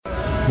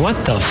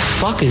What the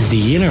fuck is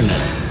the internet?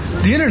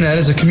 The internet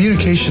is a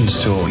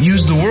communications tool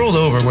used the world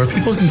over where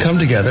people can come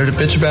together to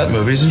bitch about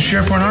movies and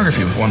share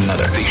pornography with one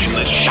another. Station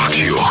that shocks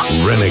you.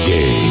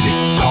 Renegade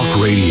Talk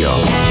Radio.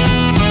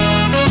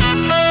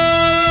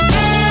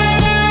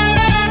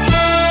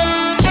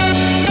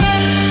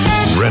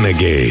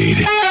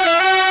 Renegade.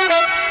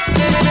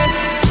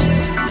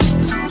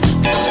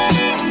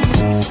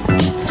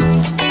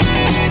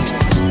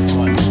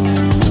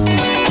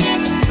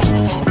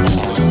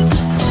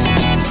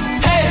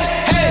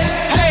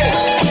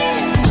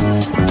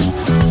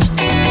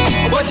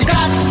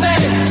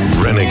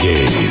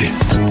 Renegade.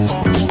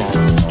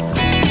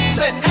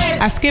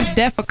 I skipped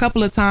death a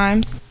couple of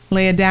times.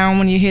 Lay it down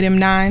when you hit him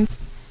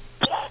nines.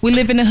 We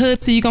live in the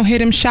hood, so you gon'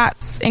 hit him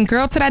shots. And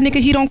girl, to that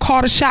nigga, he don't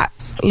call the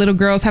shots. Little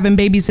girls having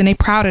babies and they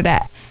proud of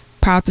that.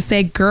 Proud to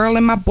say girl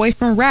and my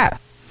boyfriend rap.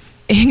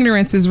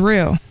 Ignorance is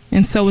real,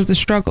 and so is the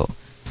struggle.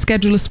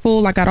 Schedule is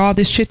full, I got all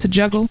this shit to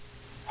juggle.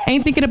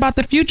 Ain't thinking about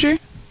the future,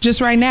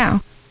 just right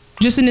now.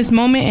 Just in this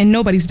moment and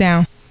nobody's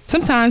down.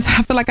 Sometimes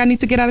I feel like I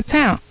need to get out of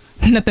town.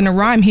 Nothing to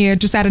rhyme here,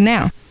 just add a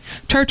noun.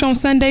 Church on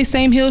Sunday,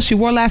 same heels she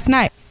wore last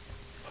night.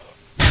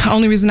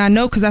 Only reason I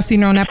know cause I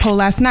seen her on that pole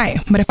last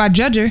night. But if I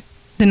judge her,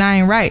 then I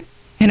ain't right.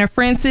 And her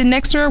friend sitting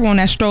next to her were on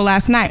that stroll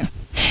last night.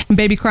 And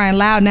baby crying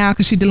loud now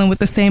cause she dealing with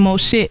the same old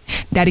shit.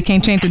 Daddy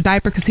can't change the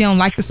diaper cause he don't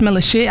like the smell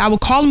of shit. I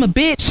would call him a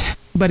bitch,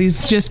 but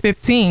he's just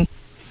 15.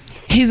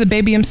 He's a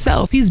baby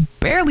himself. He's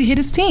barely hit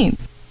his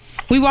teens.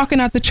 We walking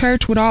out the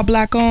church with all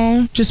black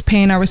on, just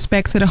paying our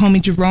respects to the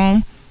homie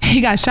Jerome.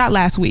 He got shot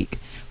last week,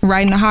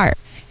 right in the heart.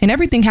 And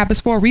everything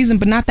happens for a reason,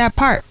 but not that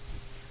part.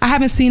 I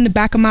haven't seen the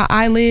back of my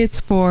eyelids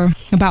for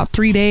about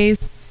 3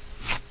 days.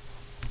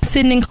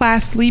 Sitting in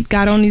class sleep,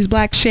 got on these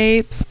black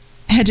shades.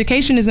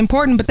 Education is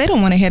important, but they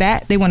don't want to hear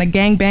that. They want to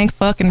gangbang,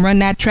 fuck, and run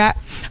that trap.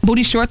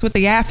 Booty shorts with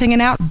the ass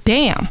hanging out.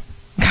 Damn.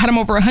 Got them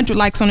over 100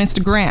 likes on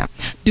Instagram.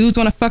 Dudes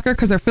want to fuck her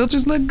because her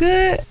filters look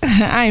good.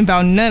 I ain't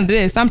about none of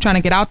this. I'm trying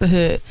to get out the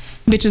hood.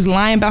 Bitches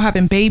lying about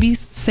having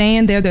babies,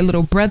 saying they're their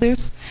little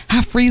brothers.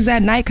 I freeze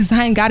at night because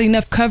I ain't got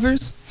enough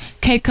covers.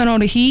 Can't cut on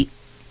the heat.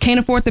 Can't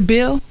afford the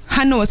bill.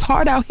 I know it's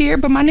hard out here,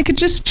 but my nigga,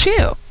 just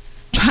chill.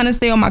 Trying to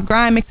stay on my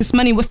grind, make this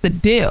money. What's the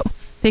deal?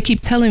 They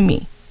keep telling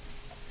me,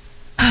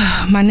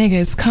 my nigga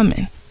is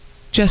coming.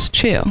 Just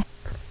chill.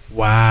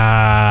 Wow.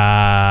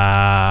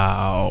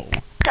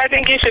 I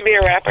think you should be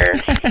a rapper.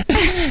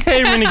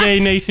 Hey,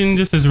 Renegade Nation.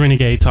 This is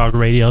Renegade Talk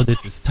Radio.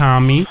 This is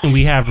Tommy. And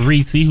we have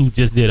Reese, who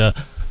just did a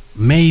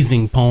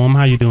amazing poem.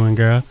 How you doing,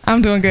 girl?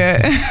 I'm doing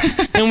good.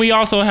 And we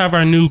also have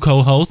our new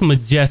co-host,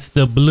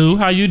 Majesta Blue.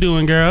 How you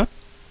doing, girl?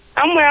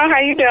 I'm well. How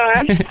you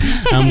doing?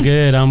 I'm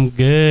good.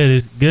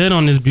 It's good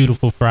on this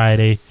beautiful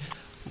Friday.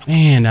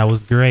 Man, that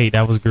was great.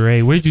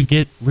 Where'd you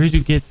get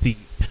the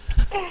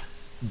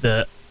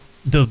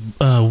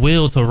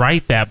will to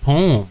write that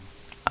poem?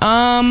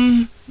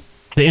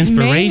 The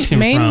inspiration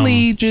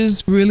mainly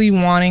just really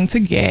wanting to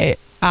get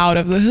out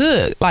of the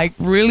hood, like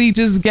really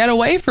just get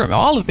away from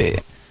all of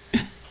it.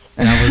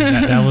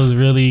 That was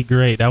really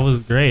great. That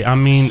was great. I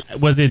mean,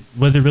 was it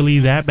really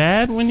that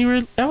bad when you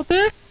were out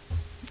there?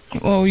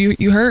 Well,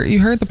 you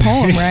heard the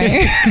poem,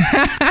 right?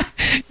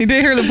 You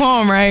did hear the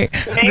poem, right?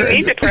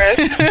 Maybe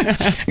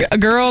depressed.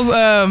 Girls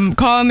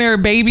calling their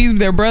babies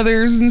their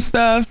brothers and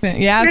stuff. And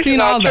yeah, I've seen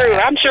all true.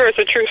 that. I'm sure it's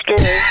a true story.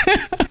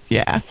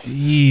 Yeah.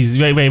 Jeez,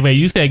 wait.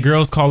 You said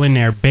girls calling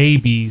their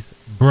babies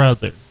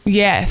brother.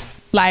 Yes,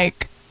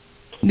 like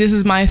this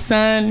is my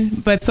son,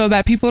 but so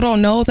that people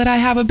don't know that I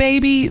have a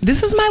baby,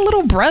 this is my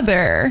little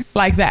brother,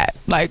 like that,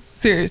 like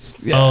serious.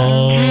 Yeah.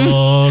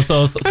 Oh,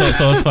 so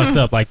it's fucked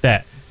up like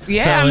that.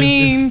 Yeah, so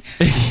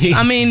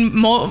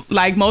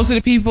like most of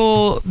the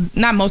people,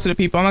 not most of the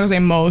people, I'm not gonna say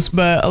most,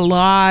 but a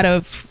lot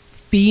of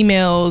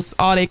females,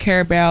 all they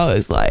care about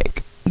is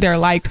like their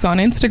likes on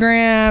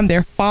Instagram,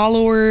 their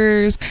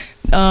followers,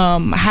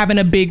 having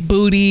a big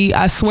booty.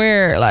 I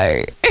swear,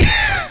 like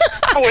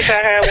I wish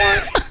I had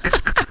one.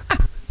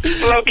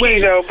 Low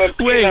key though, but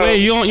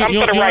wait, you don't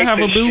have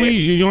a booty? Shit.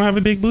 You don't have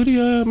a big booty,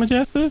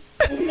 Majesta?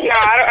 No,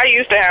 I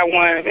used to have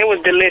one. It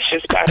was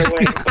delicious, by the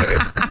way.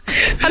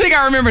 I think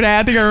I remember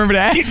that. You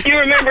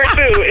remember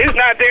too? It's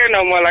not there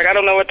no more. Like I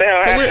don't know what the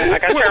hell happened.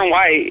 Like I turned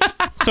white.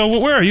 So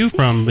where are you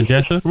from,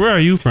 Majesta? Where are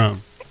you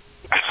from?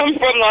 I'm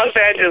from Los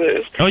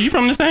Angeles. Oh, you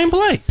from the same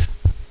place?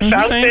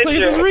 The same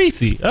place as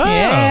Reese. Oh,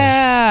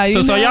 yeah.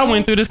 So y'all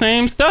went through the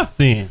same stuff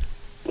then.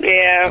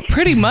 Yeah,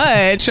 pretty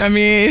much. I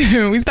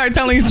mean, we start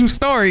telling you some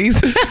stories.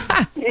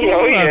 Oh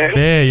yeah.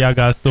 Yeah, y'all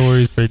got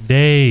stories for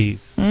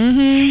days.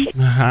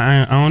 Mm-hmm.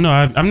 I don't know.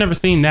 I've never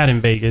seen that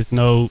in Vegas.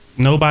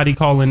 Nobody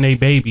calling their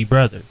baby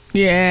brother.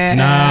 Yeah.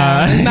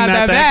 Nah, it's not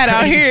that bad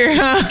out here.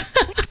 Huh?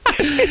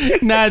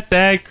 Not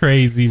that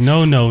crazy.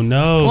 No.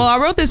 Well, I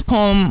wrote this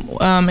poem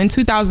in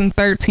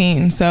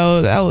 2013,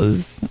 so that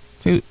was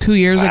 2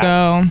 years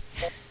ago.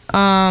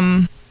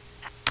 I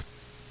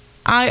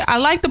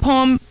like the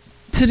poem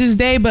to this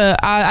day,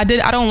 but I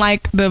don't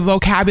like the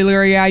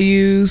vocabulary I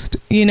used.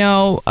 You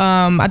know,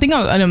 I think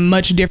I was in a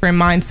much different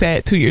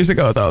mindset 2 years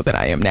ago though than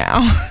I am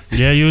now.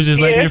 Yeah, you was just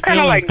letting your it's kind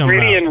of feelings like come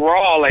gritty out. and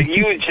raw. Like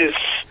you would just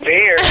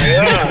there.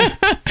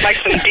 Like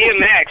some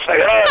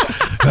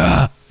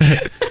DMX.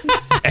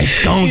 Hey,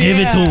 don't give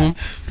it to him.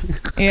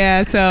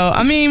 Yeah, so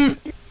I mean,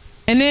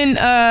 and then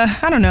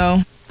I don't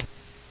know.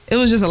 It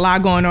was just a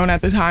lot going on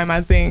at the time,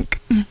 I think.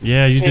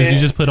 Yeah, you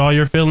just put all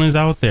your feelings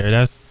out there.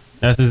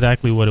 That's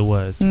exactly what it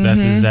was. Mm-hmm. That's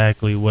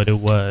exactly what it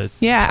was.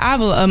 Yeah, I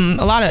have a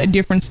lot of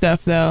different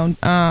stuff though.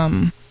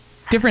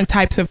 Different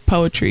types of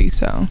poetry,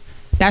 so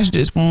that's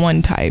just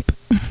one type.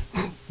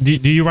 Do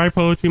you write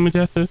poetry,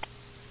 Majestic?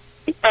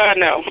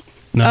 No.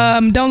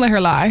 No. Don't let her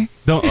lie.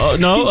 No.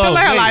 Don't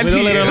let her lie to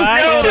you.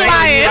 No, She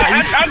lying.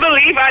 I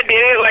believe I did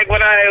it like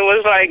when I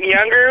was like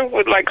younger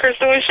with like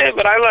Crystal and shit,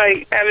 but I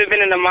like haven't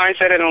been in the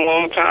mindset in a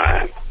long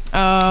time.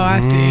 Oh,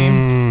 I see.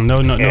 No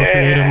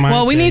creative mindset.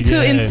 Well, we need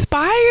to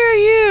inspire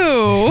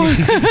you.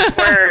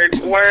 Word,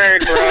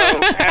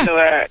 bro. Handle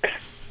that.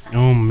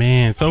 Oh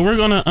man. So we're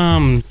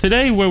gonna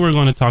today what we're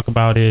gonna talk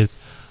about is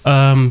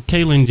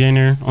Caitlyn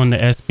Jenner on the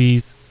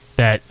ESPYs,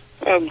 that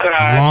Oh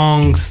God.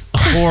 long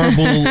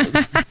horrible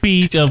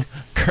speech of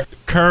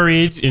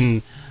courage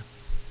and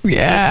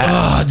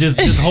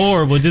just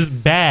horrible,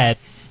 just bad.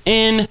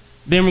 And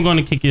then we're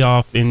gonna kick it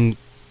off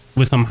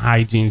with some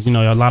hygiene. You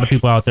know, a lot of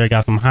people out there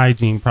got some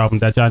hygiene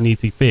problems that y'all need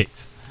to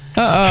fix.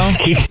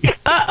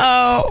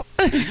 Uh-oh.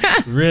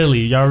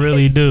 Really, y'all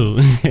really do.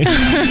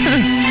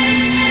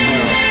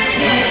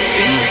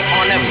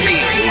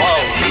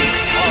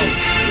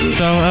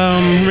 So,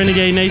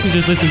 Renegade Nation,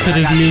 just listen to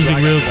this music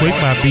real quick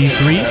by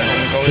B3.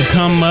 To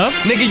Come Up.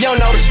 Nigga, you don't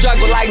know the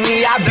struggle like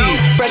me. I be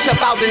fresh up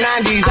out the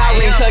 90s. I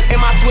ring tuck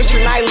in my Swisher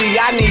nightly.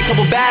 I need a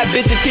couple bad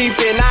bitches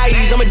keeping eyes.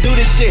 I'ma do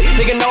this shit.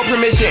 Nigga, no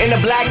permission. In the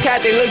black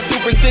cat, they look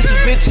superstitious.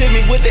 Bitch hit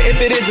me with the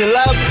if it isn't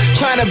love.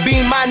 Tryna be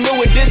my new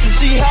addition.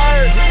 She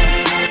heard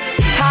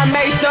I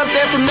made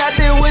something from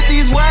nothing with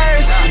these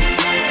words.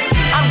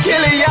 I'm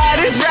killing y'all.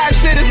 This rap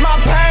shit is my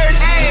purge.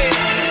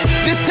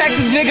 This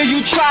Texas nigga,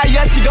 you try,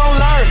 yes, you gon'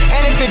 learn.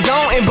 And if it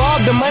don't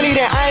involve the money,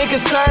 then I ain't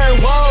concerned.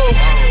 Whoa,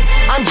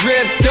 I'm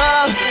dripped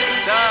up,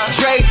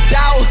 draped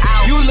out.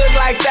 You look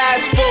like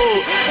fast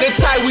food, the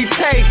type we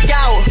take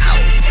out.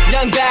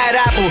 Young bad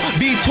apple,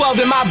 B12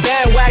 in my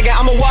bandwagon.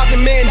 I'm a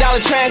walking $1 million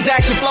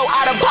transaction, flow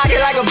out of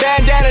pocket like a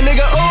bandana,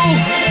 nigga. Ooh,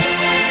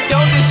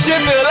 don't this shit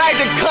feel like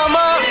to come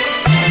up?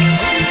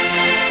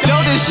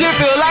 Don't this shit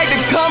feel like to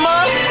come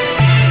up?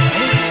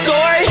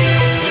 Story.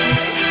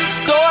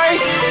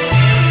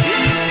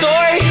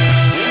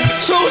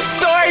 True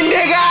story,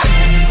 nigga.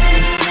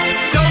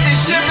 Don't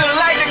this shit feel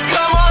like to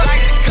come up?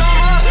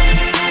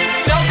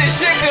 Don't this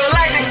shit feel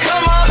like to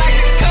come up?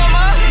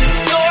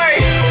 Story.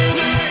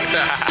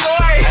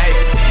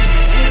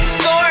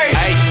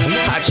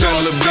 I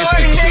tell the bitch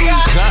to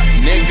choose up,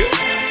 nigga.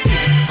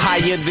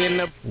 Higher than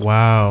the.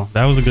 Wow,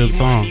 that was a good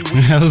song.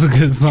 That was a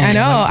good song. I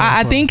know.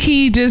 I think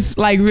he just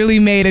like really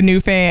made a new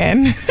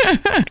fan.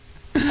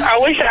 I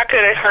wish I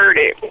could have heard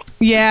it.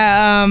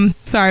 Yeah,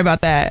 sorry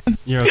about that.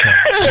 You're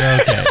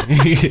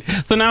okay.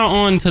 So now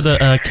on to the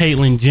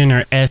Caitlyn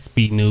Jenner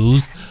ESPY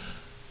news.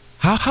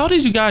 How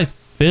did you guys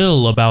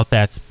feel about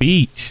that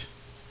speech?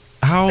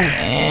 How?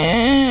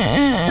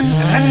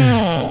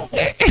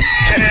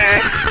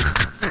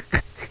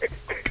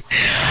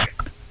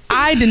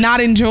 I did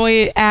not enjoy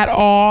it at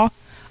all.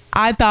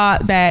 I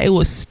thought that it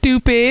was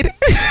stupid.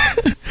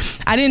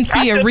 I didn't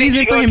see a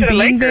reason for him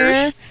being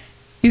there.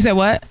 You said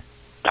what?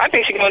 I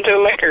think she's going to the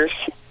Lakers.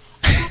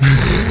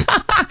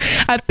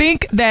 I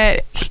think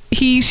that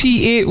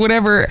she, it,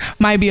 whatever,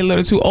 might be a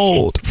little too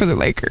old for the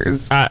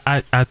Lakers.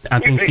 I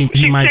think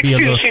he might be a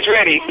little. She's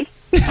ready.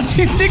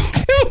 She's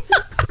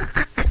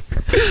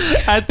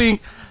 6'2". I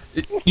think,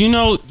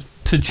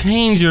 to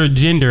change your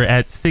gender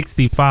at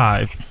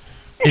 65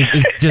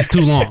 is just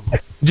too long.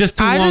 Just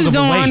too long. I just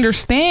don't wait.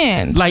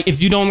 understand. Like, if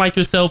you don't like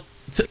yourself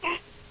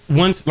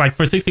once, like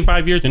for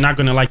 65 years, you're not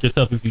going to like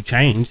yourself if you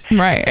change.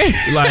 Right.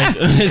 Like,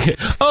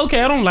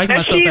 okay, I don't like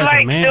Does myself she as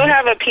a man. still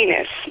have a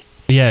penis?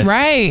 Yes.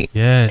 Right.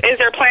 Yes. Is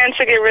there plans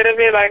to get rid of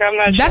it? Like, I'm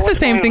not sure. That's the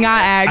same thing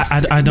I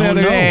asked. I don't the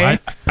other know. day.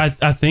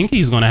 I think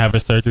he's going to have a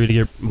surgery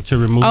to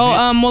remove it.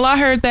 Well, I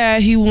heard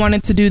that he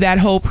wanted to do that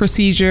whole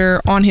procedure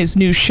on his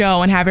new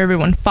show and have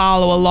everyone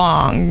follow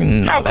along.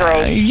 And How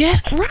gross. Yeah,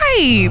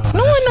 right. Oh,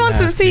 no one that's wants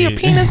to see your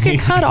nasty. penis get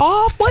cut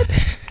off. What?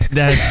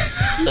 That's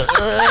I'm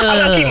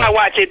gonna keep my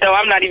watch it though.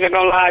 I'm not even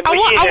gonna lie. But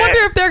I wonder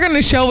if they're going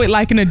to show it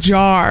like in a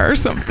jar or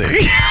something.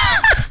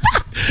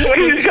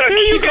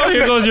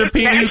 here goes your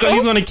penis.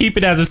 He's going to keep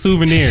it as a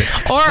souvenir.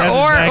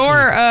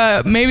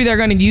 Or maybe they're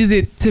going to use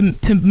it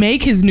to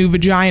make his new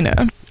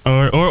vagina.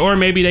 Or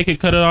maybe they could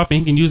cut it off and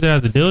he can use it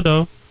as a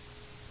dildo.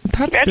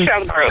 That's That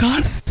sounds gross.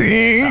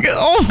 disgusting.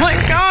 Oh my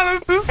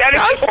God, that's That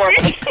is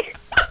disgusting. horrible.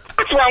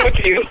 What's wrong with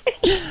you?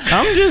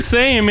 I'm just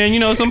saying,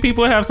 man. Some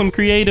people have some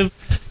creative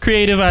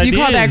ideas. You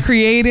call that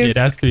creative? Yeah,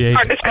 that's creative.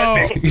 Are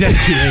disgusting. That's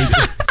creative.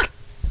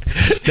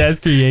 That's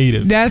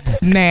creative.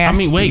 That's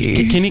nasty. I mean,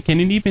 wait. Can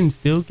it even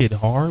still get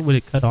hard? Would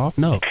it cut off?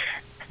 No.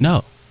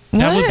 That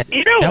What?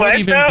 You know that would what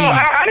even though? be-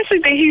 I honestly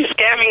think he's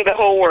scamming the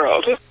whole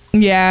world.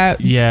 Yeah.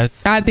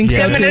 Yes. I think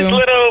so Him too. and his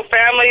little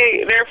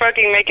family, they're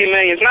fucking making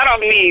millions. Not off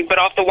me, but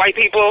off the white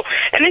people.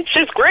 And it's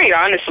just great,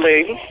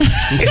 honestly.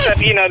 Except,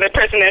 they're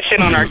pressing that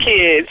shit on our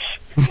kids.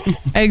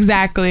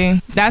 Exactly.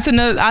 That's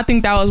another. I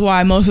think that was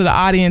why most of the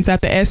audience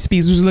at the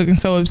ESPYs was looking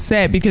so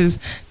upset, because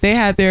they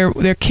had their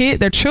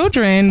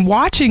children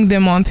watching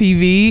them on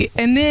TV,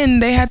 and then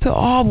they had to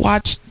all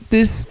watch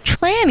this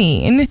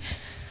tranny. And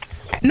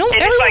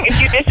it's like,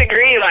 if you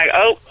disagree, like,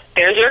 oh,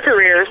 there's your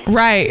career.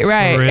 Right.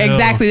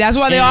 Exactly. That's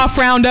why they all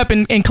frowned up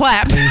and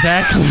clapped.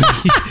 Exactly.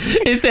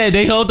 It said,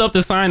 they held up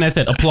the sign that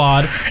said,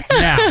 applaud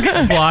now.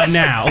 Applaud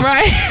now.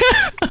 Right.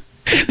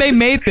 They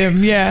made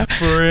them, yeah.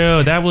 For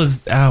real. That was,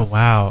 oh,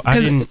 wow.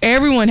 Because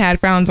everyone had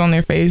frowns on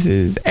their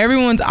faces.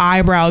 Everyone's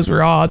eyebrows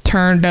were all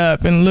turned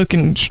up and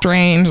looking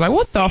strange. Like,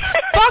 what the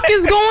fuck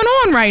is going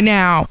on right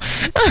now?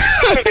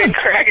 I've been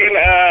cracking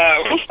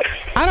up.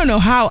 I don't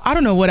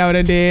know what I would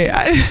have did.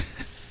 I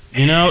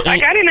didn't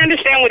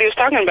understand what he was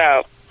talking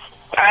about.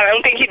 I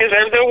don't think he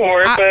deserved the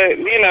award, but,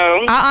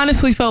 I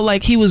honestly felt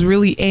like he was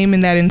really aiming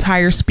that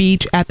entire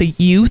speech at the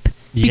youth.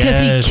 Because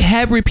he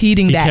kept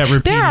repeating that.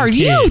 There are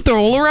youth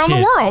all around the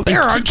world.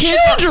 There are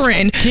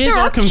children. Kids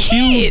are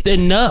confused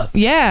enough.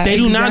 Yeah, they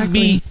do not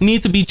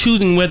need to be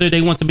choosing whether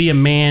they want to be a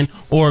man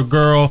or a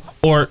girl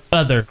or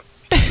other.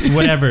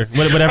 Whatever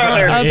other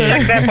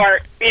check that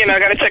part.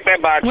 Gotta check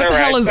that box. What the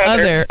hell is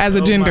other as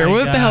a gender?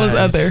 What the hell is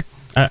other?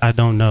 I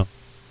don't know.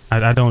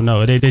 I don't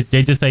know.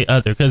 They just say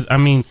other, because I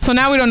mean. So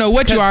now we don't know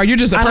what you are. You're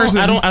just a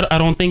person. I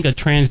don't think a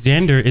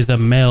transgender is a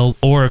male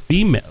or a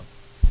female.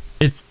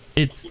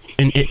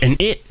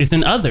 It's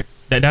an other.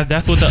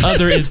 That's what the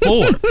other is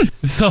for.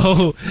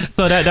 So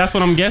that's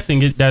what I'm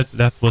guessing.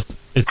 That's what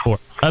it's for.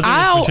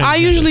 I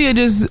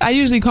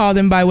usually call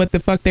them by what the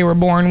fuck they were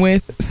born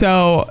with.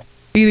 So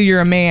either you're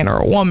a man or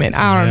a woman.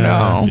 I don't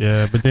know.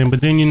 Yeah, but then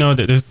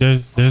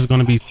that there's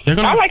gonna be so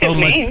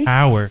much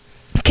power.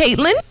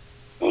 Caitlyn.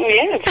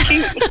 Yeah, it's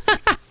cute.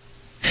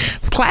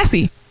 It's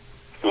classy.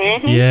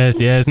 Mm-hmm.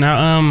 Yes.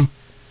 Now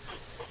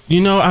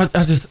I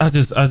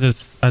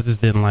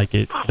just didn't like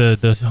it.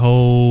 The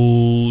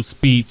whole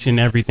speech and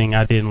everything,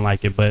 I didn't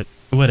like it. But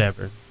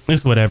whatever,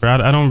 it's whatever.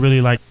 I don't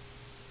really like.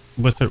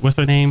 What's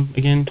her name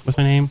again? What's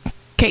her name?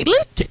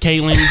 Caitlyn.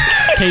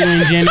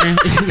 Caitlyn Jenner.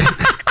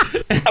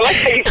 I like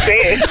how you say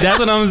it. That's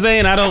what I'm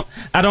saying. I don't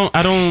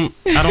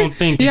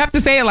think you have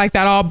to say it like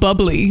that, all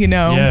bubbly.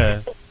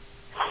 Yeah.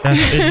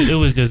 It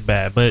was just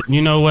bad. But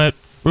you know what?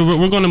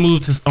 We're going to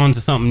move on to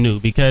something new,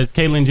 because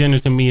Caitlyn Jenner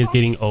to me is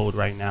getting old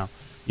right now.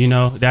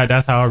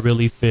 That's how I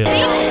really feel.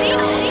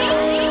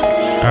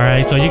 All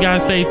right, so you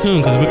guys stay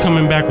tuned, because we're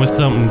coming back with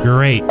something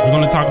great. We're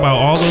going to talk about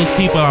all those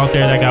people out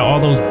there that got all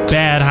those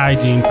bad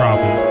hygiene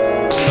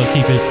problems. So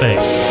keep it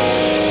safe.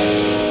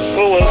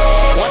 One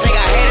thing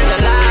I hate is a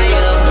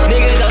liar.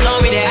 Niggas don't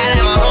know me, they act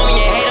like my homie,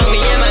 and hate on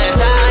me and my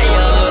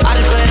attire. I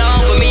just put it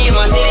on for me and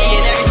my city,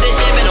 and every city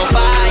shit been on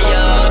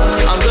fire.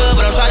 I'm good,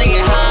 but I'm trying to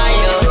get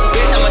higher.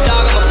 Bitch, I'm a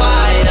dog, I'm a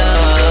fighter.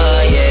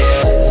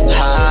 Yeah,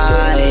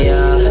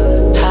 higher.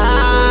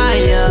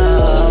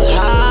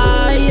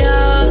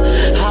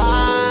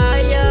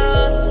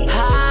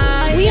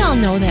 We all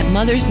know that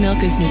mother's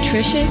milk is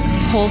nutritious,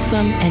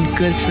 wholesome, and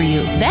good for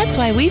you. That's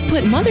why we've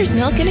put mother's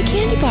milk in a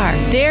candy bar.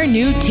 They're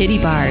new Titty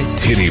Bars.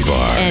 Titty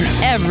Bars. And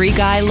every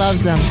guy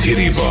loves them.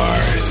 Titty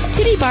Bars.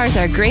 Titty Bars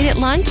are great at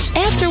lunch,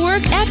 after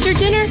work, after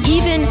dinner,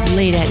 even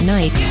late at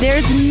night.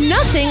 There's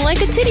nothing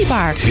like a Titty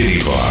Bar.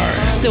 Titty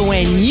Bars. So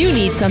when you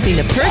need something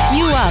to perk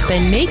you up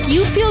and make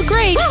you feel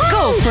great,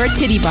 go for a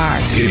Titty Bar.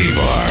 Titty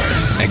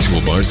Bars.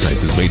 Actual bar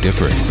sizes may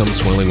differ. Some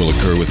swelling will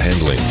occur with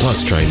handling.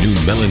 Plus, try new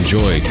Melon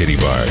Joy Titty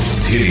Bars.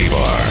 Titty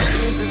Bars.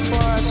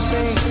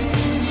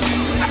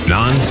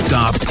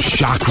 Non-stop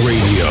shock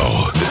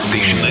radio. The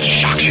station that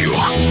shocks you.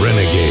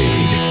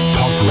 Renegade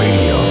Talk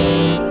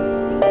Radio.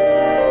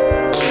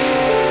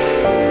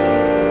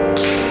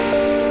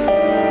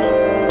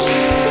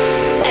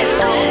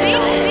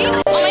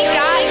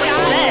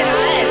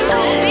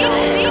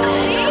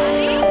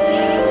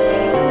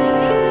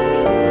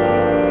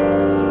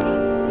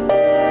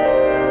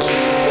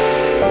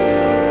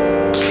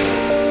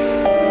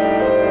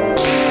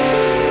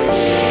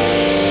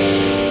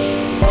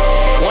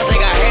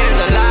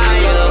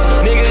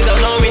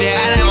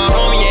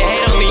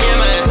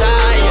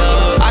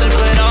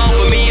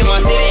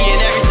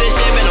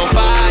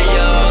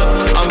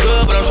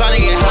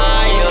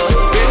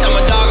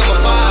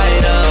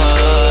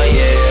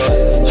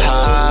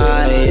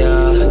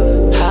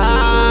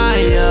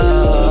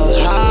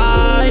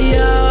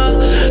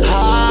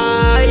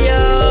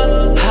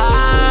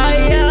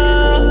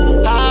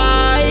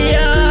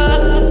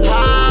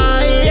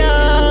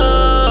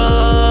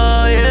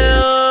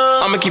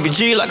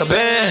 G like a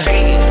band,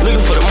 looking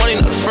for the money,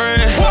 not a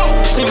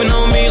friend. Sleeping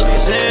on me like a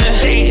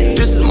Zen.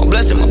 This is my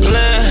blessing, my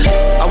plan.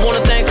 I wanna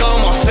thank all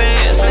my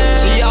fans.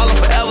 See y'all are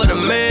forever the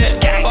man.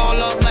 Ball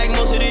up like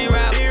most of these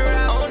rap.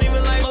 I don't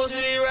even like most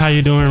of these rap. How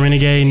you doing,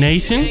 Renegade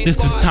Nation? This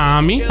is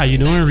Tommy. How you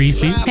doing,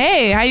 Reese?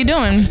 Hey, how you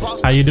doing?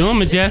 How you doing,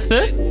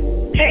 Majesta?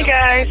 Hey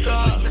guys.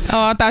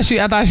 Oh, I thought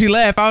she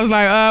left. I was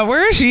like,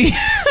 where is she?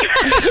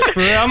 For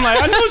real, I'm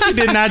like, I know she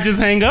did not just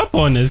hang up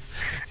on us.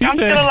 I'm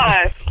still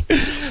alive.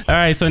 All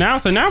right, so now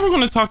we're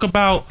going to talk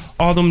about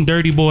all them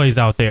dirty boys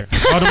out there.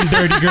 All them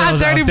dirty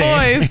girls dirty out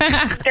there. boys.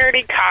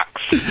 Dirty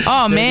cocks.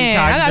 Oh, Dirty man.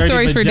 cocks, I got dirty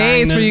stories for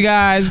days for vaginas. you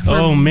guys. For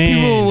Oh, man.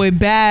 People with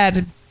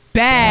bad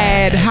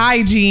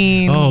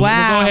hygiene. Oh,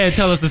 wow. Go ahead,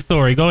 tell us the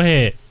story. Go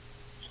ahead.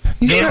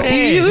 You Go sure,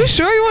 ahead. you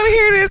sure you want to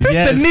hear this? This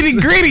Yes. is the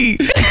nitty gritty.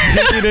 Give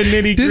me the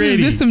nitty gritty.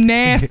 This some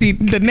nasty,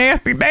 the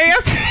nasty.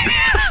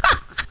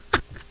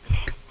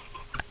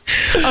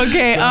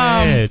 Okay. Go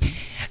ahead.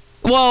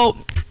 Well,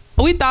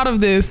 we thought of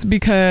this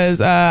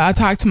because I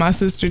talked to my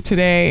sister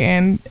today,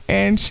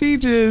 and she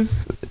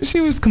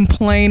was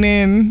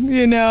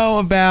complaining,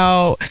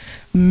 about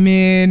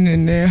men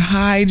and their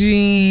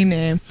hygiene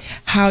and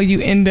how you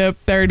end up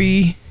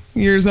 30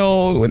 years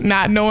old with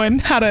not knowing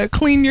how to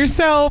clean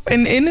yourself,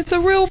 and it's a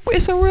real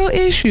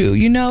issue,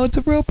 it's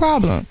a real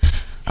problem.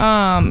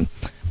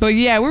 But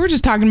yeah, we were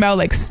just talking about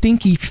like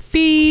stinky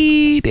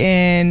feet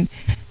and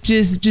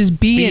just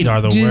being Feet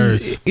are the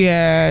worst.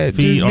 Yeah, Feet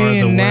just are the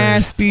being worst.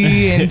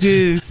 nasty and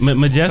just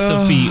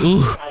Majesta feet.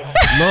 Ooh,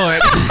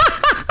 Lord.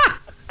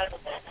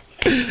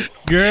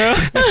 Girl.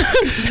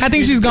 I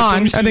think she's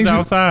gone. She's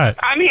outside.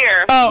 I'm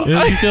here. Oh,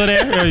 Is you still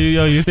there?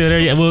 You still there?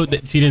 Yeah. Well,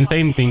 she didn't say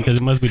anything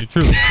because it must be the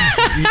truth.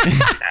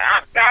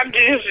 I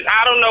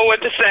don't know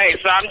what to say,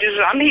 so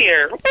I'm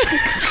here.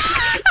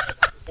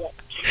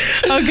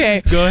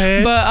 okay. Go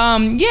ahead.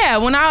 But yeah,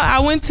 when I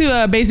went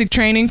to basic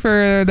training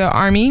for the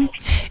Army,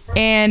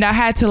 and I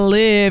had to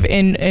live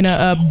in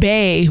a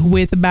bay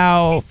with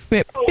about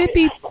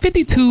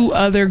 52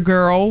 other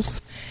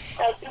girls.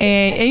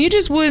 And you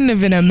just wouldn't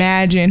even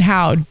imagine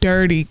how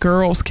dirty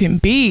girls can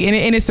be.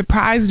 And it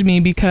surprised me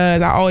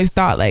because I always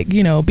thought, like,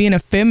 being a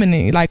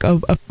feminine, like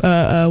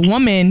a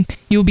woman,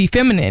 you'll be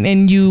feminine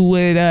and you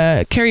would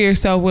carry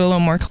yourself with a little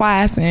more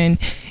class and,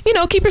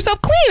 keep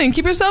yourself clean and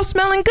keep yourself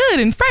smelling good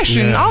and fresh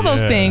and all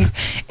those things.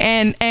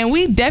 And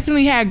we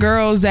definitely had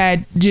girls that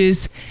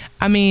just...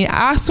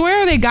 I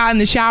swear they got in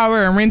the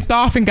shower and rinsed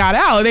off and got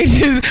out. They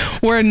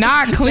just were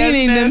not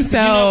cleaning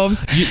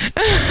themselves.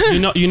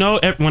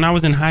 When I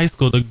was in high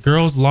school, the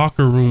girls'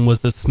 locker room was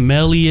the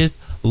smelliest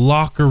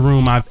locker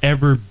room I've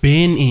ever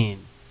been in.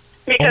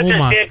 Because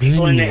there's dead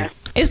people in there.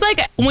 It's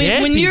like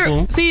when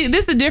you're see, this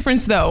is the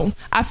difference though.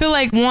 I feel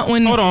like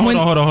when hold on.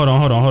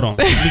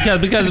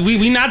 because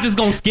we not just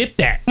gonna skip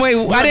that. Wait,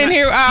 I didn't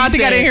hear. I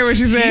think I didn't hear what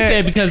she said. She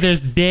said because there's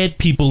dead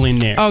people in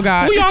there. Oh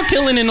God, who y'all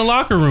killing in the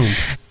locker room?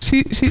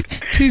 She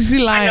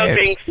lying. I know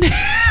things.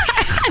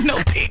 I know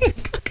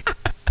things.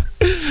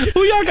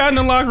 Who y'all got in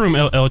the locker room?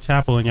 El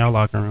Chapo in y'all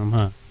locker room,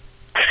 huh?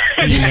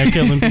 In there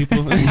killing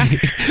people,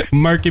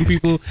 murking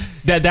people.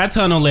 That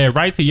tunnel led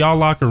right to y'all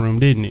locker room,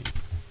 didn't it?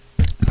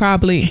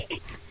 Probably.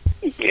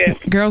 Yeah.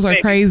 Girls are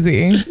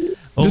crazy.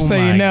 Just so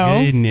you know. Oh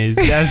my goodness,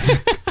 that's.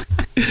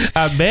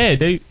 I bet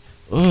they.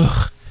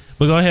 Ugh.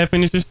 But go ahead,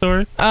 finish your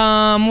story.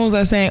 What was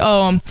I saying?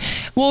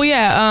 Well,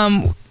 yeah.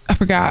 I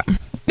forgot.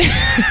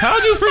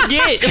 How'd you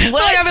forget?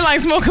 What? Like I've been like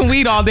smoking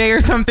weed all day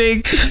or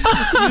something.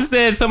 You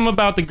said something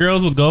about the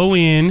girls would go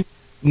in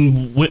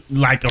with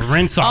like a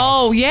rinse off.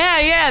 Oh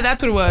yeah,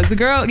 that's what it was. The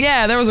girl,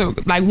 yeah, there was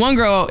one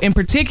girl in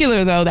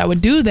particular though that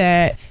would do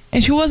that,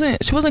 and she wasn't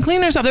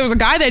cleaning herself. There was a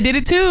guy that did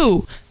it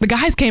too. The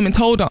guys came and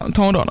told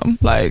on him.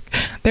 Like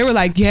they were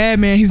like, yeah,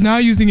 man, he's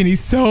not using any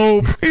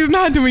soap. He's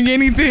not doing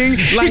anything.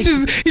 Like,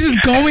 he's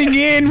just going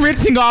in,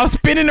 rinsing off,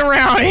 spinning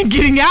around, and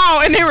getting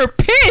out. And they were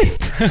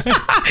pissed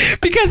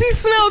because he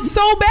smelled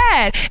so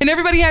bad, and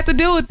everybody had to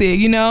deal with it.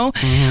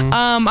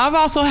 Mm-hmm. I've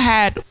also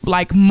had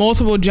like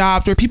multiple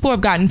jobs where people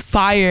have gotten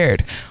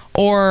fired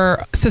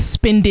or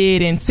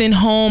suspended and sent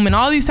home and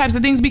all these types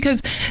of things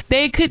because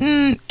they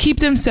couldn't keep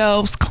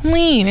themselves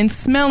clean and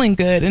smelling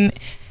good. And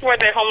Were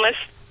they homeless?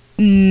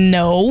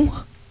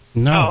 no.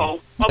 No.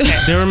 Oh, okay.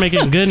 They were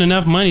making good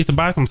enough money to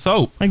buy some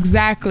soap.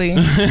 Exactly.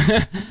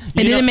 It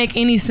didn't make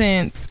any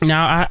sense.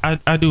 Now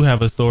I do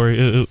have a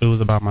story. It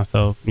was about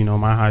myself.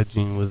 My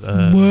hygiene was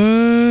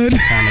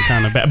What?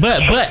 kind of bad,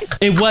 but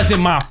it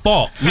wasn't my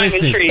fault.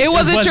 Listen, It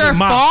wasn't your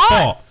my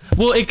fault?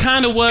 Well, it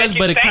kind of was,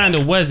 but it kind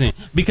of wasn't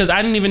because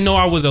I didn't even know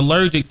I was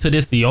allergic to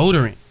this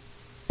deodorant.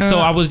 So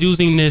I was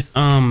using this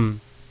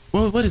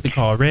what is it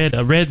called?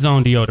 Red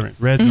Zone deodorant.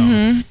 Red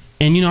Zone.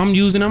 And I'm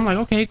using it. I'm like,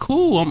 okay,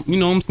 cool.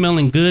 I'm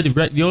smelling good. The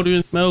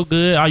deodorant smell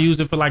good. I used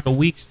it for like a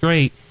week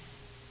straight.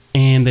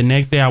 And the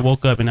next day I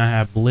woke up and I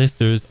had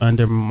blisters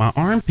under my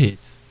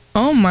armpits.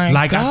 Oh my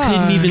God. I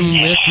couldn't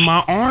even lift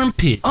my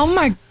armpits. Oh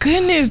my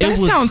goodness. That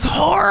sounds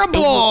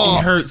horrible.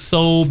 It hurt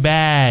so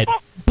bad.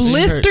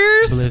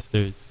 Blisters?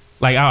 Blisters.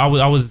 Like I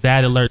was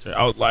that allergic.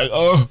 I was like,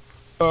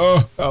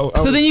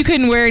 So then you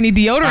couldn't wear any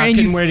deodorant. I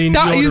couldn't wear any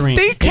deodorant. You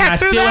stink and I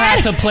after still that?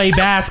 had to play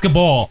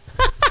basketball.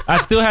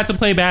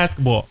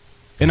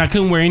 And I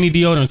couldn't wear any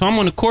deodorant. So I'm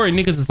on the court and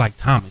niggas is like,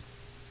 Thomas,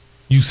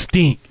 you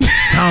stink.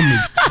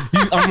 pajamas.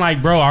 I'm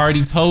like, bro, I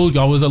already told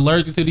you I was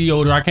allergic to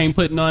deodorant. I can't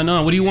put none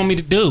on. What do you want me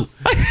to do?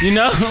 You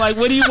know, like,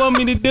 what do you want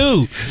me to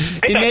do?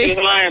 They thought you was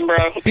lying,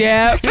 bro.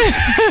 Yeah.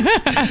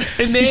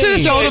 And then, You should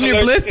have showed them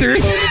your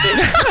blisters.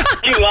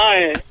 You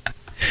lying.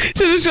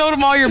 Should have showed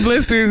them all your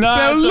blisters. No, I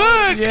So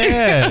told- look.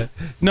 Yeah.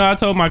 No, I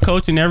told my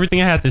coach and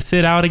everything. I had to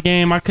sit out a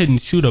game. I couldn't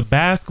shoot a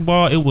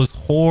basketball. It was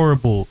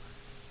horrible.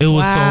 It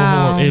was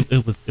Wow. so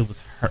horrible. It was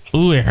hurt.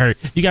 Ooh, it hurt.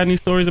 You got any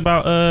stories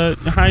about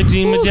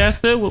hygiene,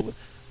 Majesta?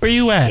 Where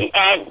you at?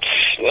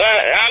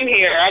 I'm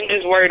here. I'm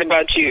just worried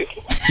about you.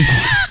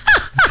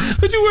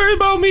 What you worried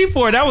about me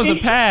for? That was a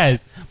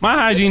pass. My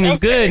hygiene is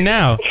good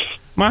now.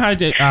 My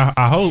hygiene.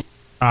 I hope.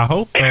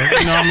 You know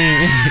what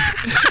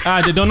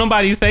I mean? Don't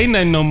nobody say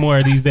nothing no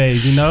more these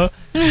days. You know.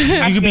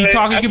 You could be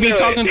talking. You could be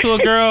talking to a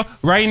girl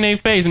right in their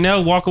face, and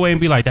they'll walk away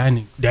and be like,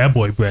 "That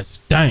boy breath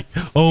stank.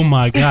 Oh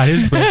my God,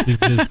 his breath is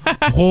just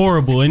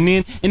horrible."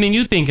 And then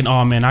you thinking,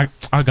 "Oh man, I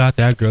got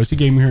that girl. She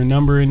gave me her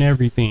number and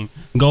everything."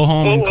 Go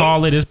home and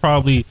call it. It's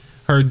probably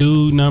her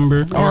dude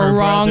number Or her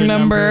wrong brother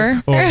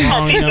number. or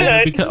wrong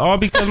number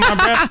because my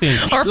breath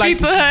stinks. Or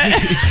Pizza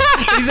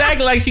Hut.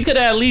 Exactly. Like she could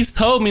have at least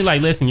told me,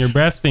 like, listen, your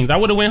breath stinks. I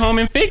would have went home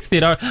and fixed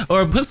it,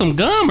 or put some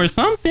gum or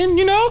something.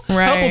 You know, help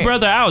Right. a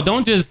brother out.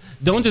 Don't just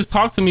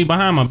talk to me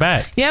behind my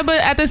back. Yeah,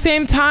 but at the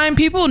same time,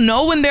 people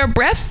know when their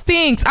breath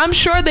stinks. I'm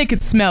sure they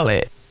could smell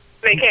it.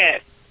 They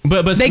can't.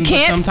 But They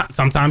can't?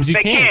 Sometimes you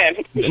They can.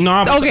 can.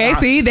 No. Okay,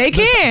 see, they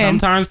can.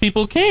 Sometimes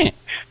people can't.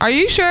 Are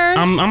you sure?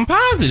 I'm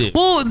positive.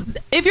 Well,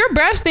 if your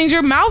breath stinks,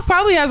 your mouth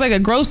probably has like a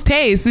gross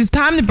taste. It's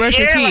time to brush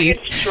your Yeah, like teeth.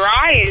 it's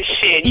dry as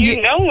shit.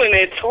 You know when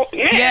it's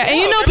Yeah, and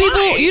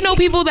you know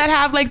people that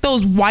have like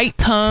those white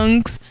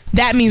tongues.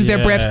 That means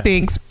their breath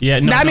stinks. Yeah,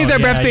 no, that means their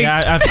breath stinks.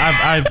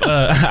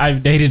 Yeah,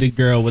 I've dated a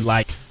girl with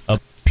like a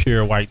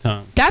pure white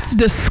tongue. That's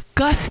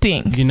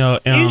disgusting. You know,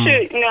 You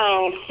should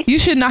no. You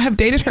should not have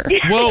dated her.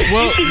 Well,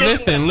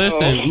 listen.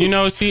 You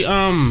know, she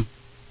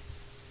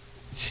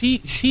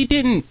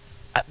didn't.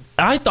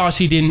 I thought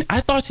she didn't.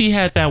 I thought she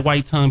had that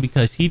white tongue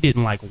because she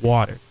didn't like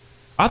water.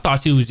 I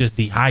thought she was just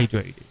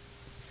dehydrated.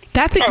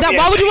 That's it. Oh,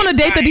 Why would you want to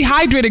date the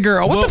dehydrated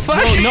girl? What the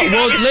fuck?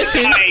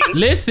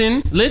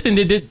 Listen.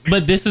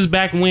 But this is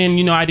back when,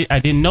 you know, I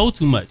didn't know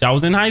too much. I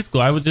was in high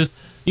school. I was just,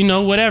 you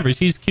know, whatever.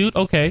 She's cute,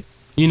 okay.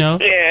 You know.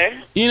 Yeah.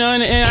 You know,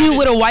 and Cute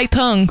with a white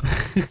tongue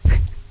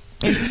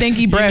and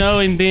stinky breath. You know,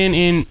 and then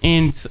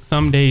in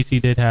some days she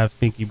did have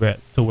stinky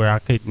breath to where I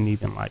couldn't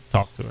even like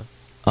talk to her.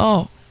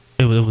 Oh.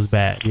 It was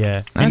bad,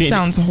 yeah. That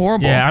sounds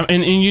horrible. Yeah,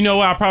 and you know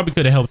what? I probably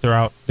could have helped her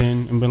out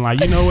then and been like,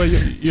 you know what,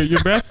 your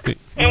breath stinks.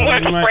 And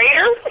what, sprayed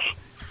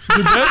her?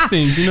 Your breath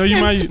stinks. You know,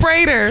 you might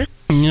sprayed her.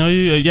 You know,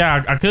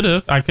 I could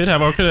have. I could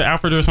have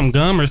offered her some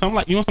gum or something.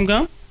 Like, you want some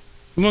gum?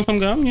 You want some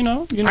gum? You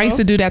know. I used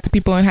to do that to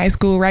people in high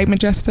school, right,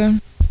 Majesta?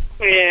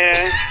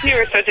 Yeah, you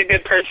were such a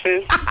good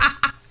person.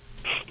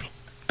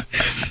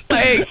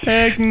 Like,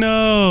 heck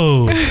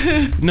no,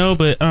 no,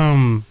 but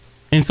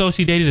and so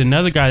she dated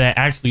another guy that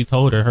actually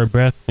told her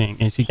breath stank,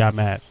 and she got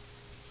mad.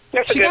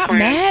 That's she got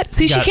mad.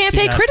 See, she can't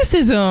take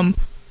criticism.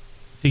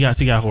 She got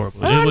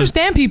horrible. I don't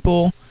understand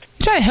people.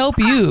 You try to help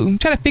you.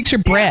 Try to fix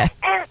your breath.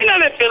 You know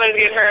that feelings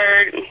get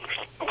hurt.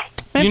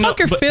 Man, fuck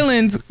your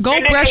feelings. Go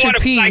and brush your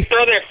they teeth. like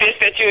throw their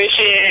fist at you and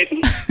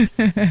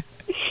shit.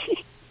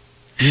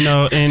 You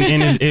know,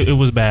 and it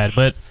was bad,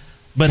 but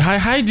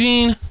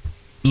hygiene,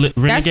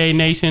 Renegade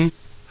Nation,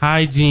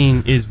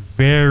 hygiene is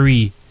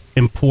very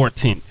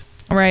important.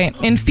 Right.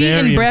 And feet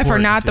and breath are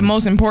not the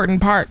most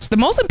important parts. The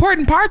most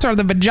important parts are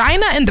the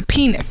vagina and the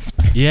penis.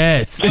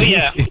 Yes. Oh,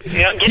 yeah.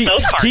 Yeah, get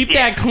those parts. Keep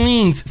that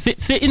clean.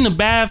 Sit in the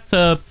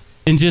bathtub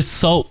and just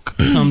soak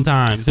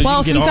sometimes. So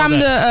Well, since I'm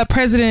the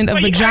president of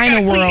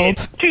Vagina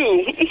World.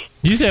 Too.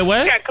 You said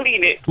what? You gotta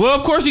clean it. Well,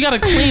 of course you gotta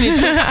clean it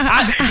too.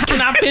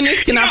 Can I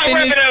finish? Can I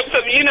finish?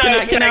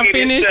 Can I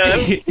finish?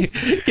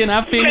 Can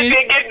I finish?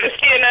 Get the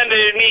skin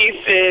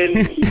underneath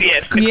and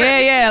yes.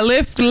 Yeah,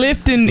 lift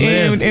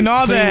and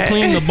all that.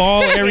 Clean the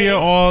ball area,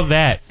 all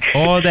that.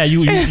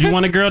 You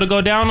want a girl to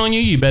go down on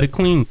you? You better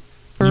clean.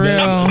 For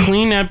real.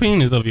 Clean that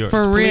penis of yours.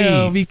 For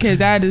real, please. because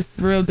that is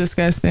real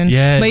disgusting.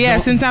 Yes. But yeah,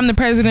 since I'm the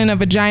president of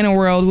Vagina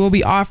World, we'll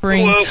be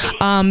offering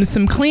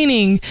some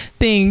cleaning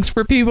things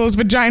for people's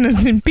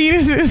vaginas and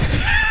penises.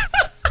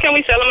 Can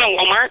we sell them at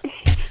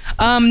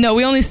Walmart? No,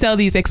 we only sell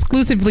these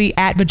exclusively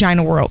at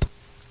Vagina World.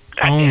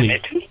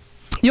 Only.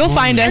 You'll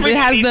find us. It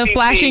has the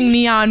flashing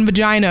neon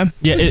vagina.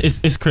 Yeah,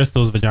 it's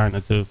Crystal's vagina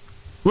too.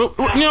 You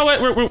know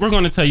what? We're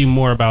going to tell you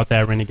more about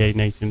that, Renegade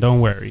Nation. Don't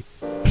worry.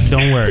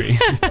 Don't worry.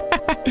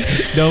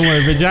 Don't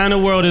worry. Vagina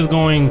World is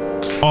going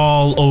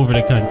all over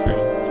the country.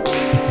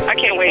 I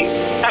can't wait.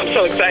 I'm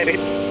so excited.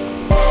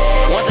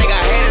 One thing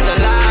I hate is a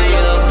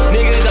liar.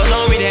 Niggas don't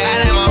know me, they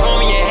act like my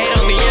homie and hate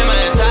on me and my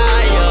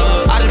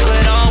attire. I just put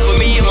it on for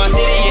me in my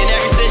city and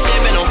every city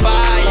shit been on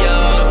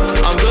fire.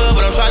 I'm good,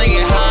 but I'm trying to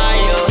get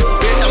higher.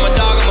 Bitch, I'm a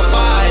dog, I'm a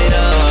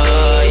fighter.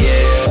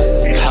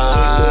 Yeah.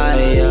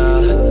 Higher,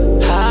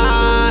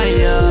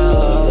 higher,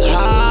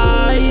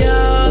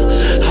 higher,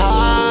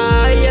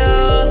 higher,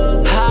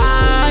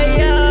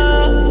 higher,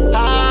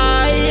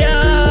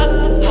 higher,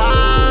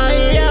 higher.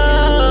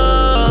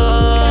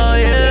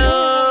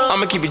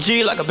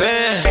 a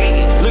band.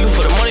 Looking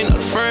for the money, not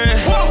a friend.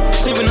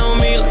 Sleeping on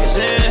me like a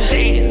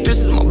Zen. This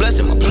is my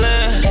blessing, my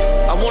plan.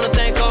 I wanna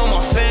thank all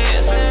my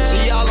fans.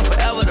 See y'all, I'm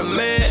forever the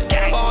man.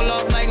 Ball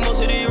off like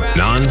most of these rappers.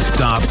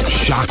 Non-stop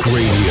shock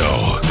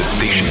radio. The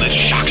station that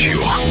shocks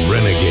you.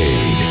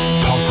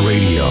 Renegade Talk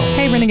Radio.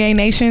 Hey, Renegade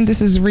Nation.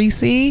 This is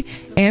Reese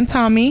and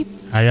Tommy.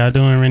 How y'all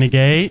doing,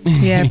 Renegade?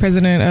 Yeah,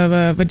 president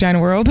of Vagina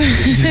World. You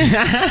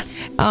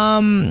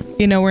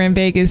know, we're in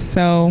Vegas,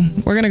 so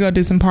we're going to go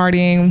do some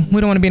partying.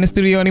 We don't want to be in the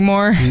studio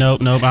anymore.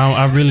 Nope.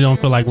 I really don't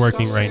feel like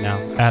working right now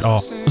at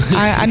all.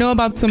 I know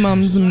about some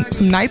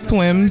night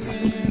swims.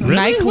 Really?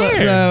 Nightclub.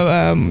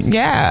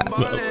 Yeah.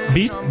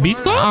 Beach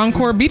Club?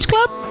 Encore Beach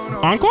Club?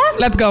 Encore?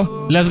 Let's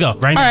go. Let's go.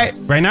 Right now. All right.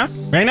 Right now?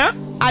 Right now?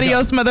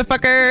 Adios,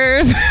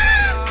 motherfuckers.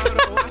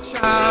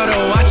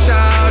 Watch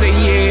out,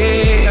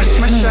 yeah. I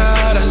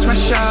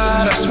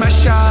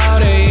smash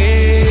out,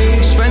 yeah.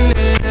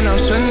 I'm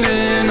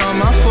spending on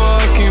my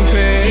fucking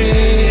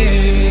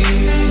pay.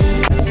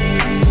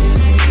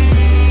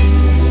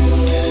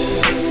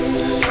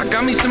 I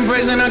got me some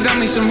braids and I got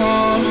me some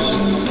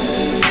hoes.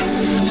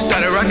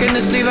 Started rocking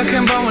the sleeve, I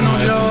can't buy with no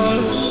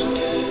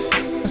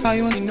jaws. That's all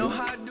you want to know.